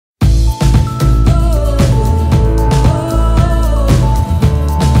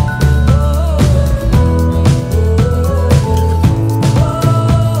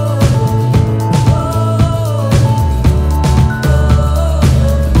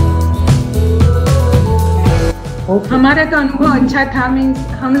हमारा तो अनुभव अच्छा था। मीन्स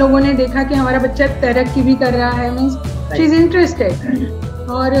हम लोगों ने देखा कि हमारा बच्चा तरक्की भी कर रहा है, मीन्स शी इज इंटरेस्टेड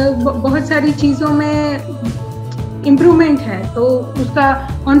और बहुत सारी चीज़ों में इम्प्रूवमेंट है, तो उसका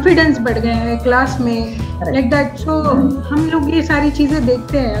कॉन्फिडेंस बढ़ गया है क्लास में, लाइक दैट। सो हम लोग ये सारी चीज़ें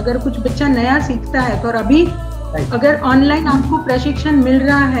देखते हैं। अगर कुछ बच्चा नया सीखता है तो, और अभी अगर ऑनलाइन आपको प्रशिक्षण मिल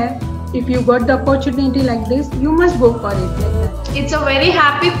रहा है, if you got the opportunity like this, you must go for it. It's a very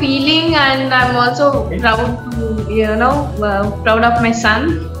happy feeling, and I'm also proud to, proud of my son.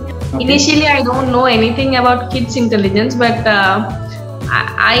 Initially, I don't know anything about kids intelligence, but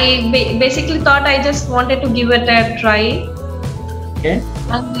I basically thought I just wanted to give it a try. Okay.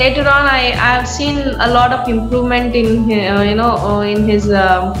 And later on, I've seen a lot of improvement in in his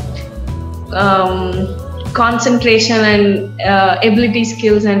concentration and ability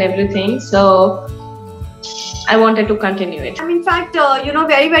skills and everything, so I wanted to continue it. I'm in fact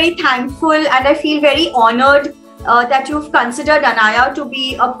very, very thankful, and I feel very honored that you've considered Anaya to be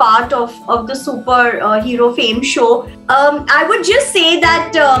a part of the Superhero Fame show. I would just say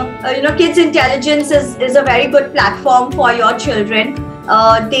that Kids Intelligence is a very good platform for your children.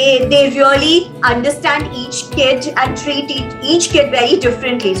 They really understand each kid and treat each kid very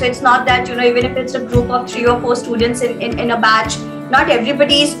differently. So it's not that, even if it's a group of 3 or 4 students in a batch, not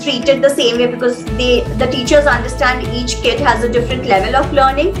everybody is treated the same way, because the teachers understand each kid has a different level of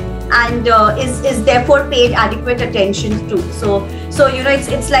learning and is therefore paid adequate attention to. So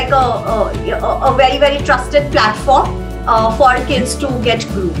it's like a very, very trusted platform for kids to get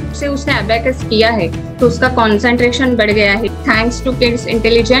groomed. से उसने Abacus किया है तो उसका concentration बढ़ गया है, thanks to kids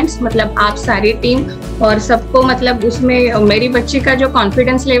intelligence. मतलब आप सारी टीम और सबको, मतलब उसमें मेरी बच्ची का जो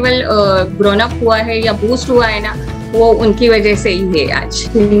कॉन्फिडेंस लेवल ग्रोन अप हुआ है या बूस्ट हुआ है ना, वो उनकी वजह से ही है। आज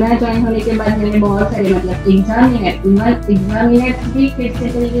मैं ज्वाइन होने के बाद मैंने बहुत सारे मतलब एग्जामिनेट भी किड्स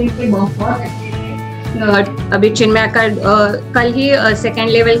इंटेलिजेंस के बहुत अच्छे। अभी चिन्मय का कल ही 2nd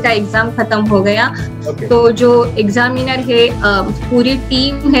लेवल का एग्जाम खत्म हो गया। तो जो एग्जामिनर है, पूरी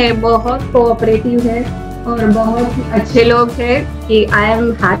टीम है, बहुत कोऑपरेटिव है और बहुत अच्छे लोग हैं कि आई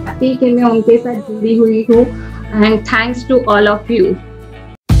एम हैप्पी कि मैं उनके साथ जुड़ी हुई हूँ। And thanks to all of you.